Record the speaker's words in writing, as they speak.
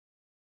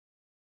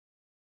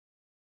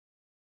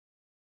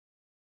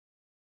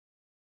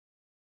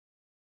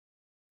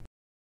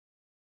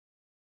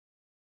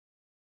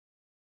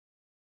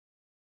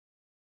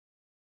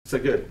So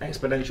good,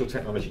 exponential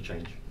technology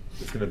change.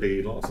 There's going to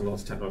be lots and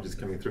lots of technologies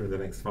coming through in the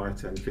next 5,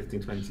 10,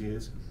 15, 20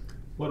 years.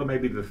 What are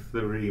maybe the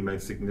 3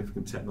 most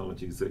significant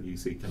technologies that you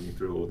see coming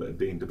through or that are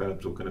being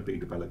developed or going to be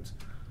developed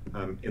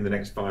in the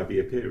next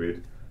 5-year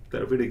period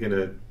that are really going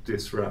to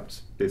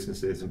disrupt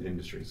businesses and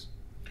industries?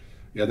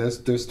 Yeah,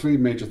 there's 3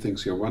 major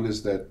things here. One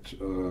is that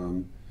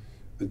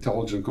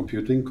intelligent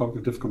computing,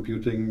 cognitive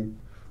computing,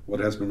 what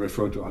has been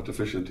referred to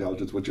artificial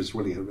intelligence, which is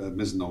really a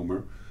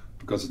misnomer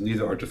because it's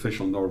neither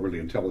artificial nor really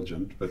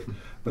intelligent. But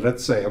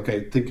let's say,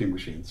 okay, thinking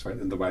machines, right,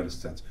 in the widest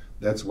sense.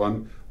 That's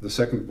one. The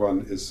second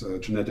one is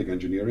genetic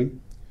engineering.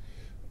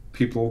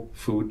 People,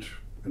 food,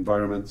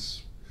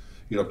 environments,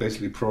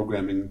 basically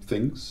programming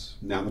things.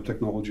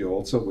 Nanotechnology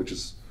also, which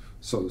is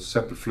sort of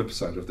separate flip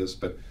side of this,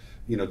 but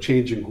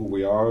changing who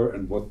we are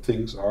and what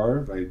things are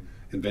by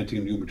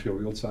inventing new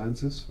material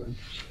sciences, right?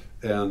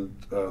 And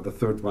the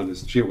third one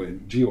is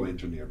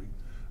geoengineering,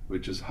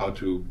 which is how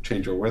to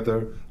change our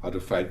weather, how to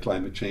fight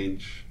climate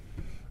change,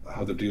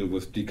 how to deal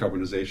with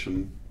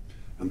decarbonization,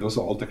 and those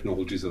are all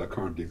technologies that are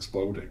currently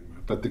exploding.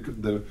 But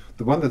the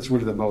one that's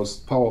really the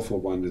most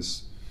powerful one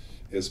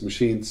is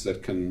machines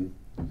that can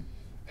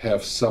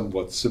have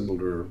somewhat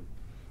similar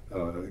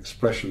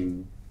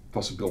expression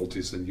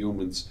possibilities than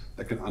humans,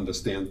 that can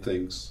understand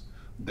things,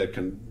 that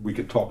we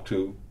can talk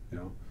to.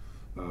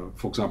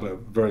 For example, a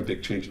very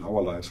big change in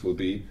our lives will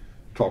be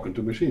talking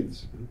to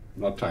machines,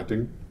 not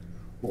typing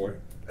or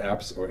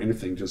apps or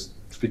anything, just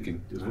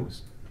speaking.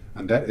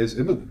 And that is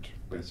imminent,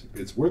 basically.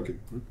 It's working.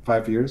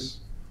 5 years,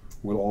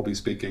 we'll all be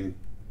speaking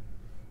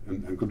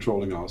and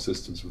controlling our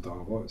systems with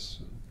our voice.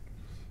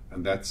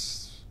 And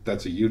that's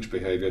a huge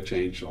behavior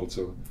change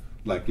also.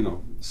 Like,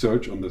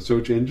 search on the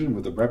search engine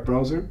with the web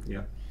browser.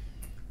 Yeah.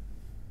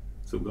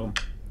 So gone.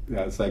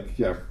 Yeah, it's like,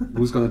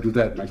 who's going to do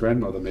that? My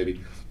grandmother,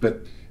 maybe.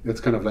 But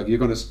it's kind of like you're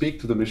going to speak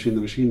to the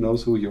machine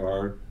knows who you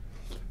are,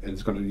 and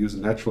it's going to use a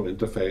natural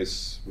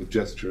interface with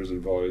gestures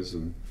and voice.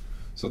 And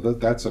so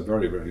that's a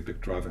very, very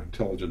big driver.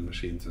 Intelligent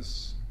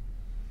machines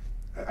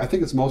I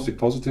think it's mostly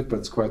positive, but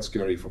it's quite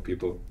scary for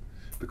people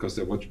because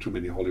they watch too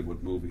many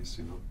Hollywood movies,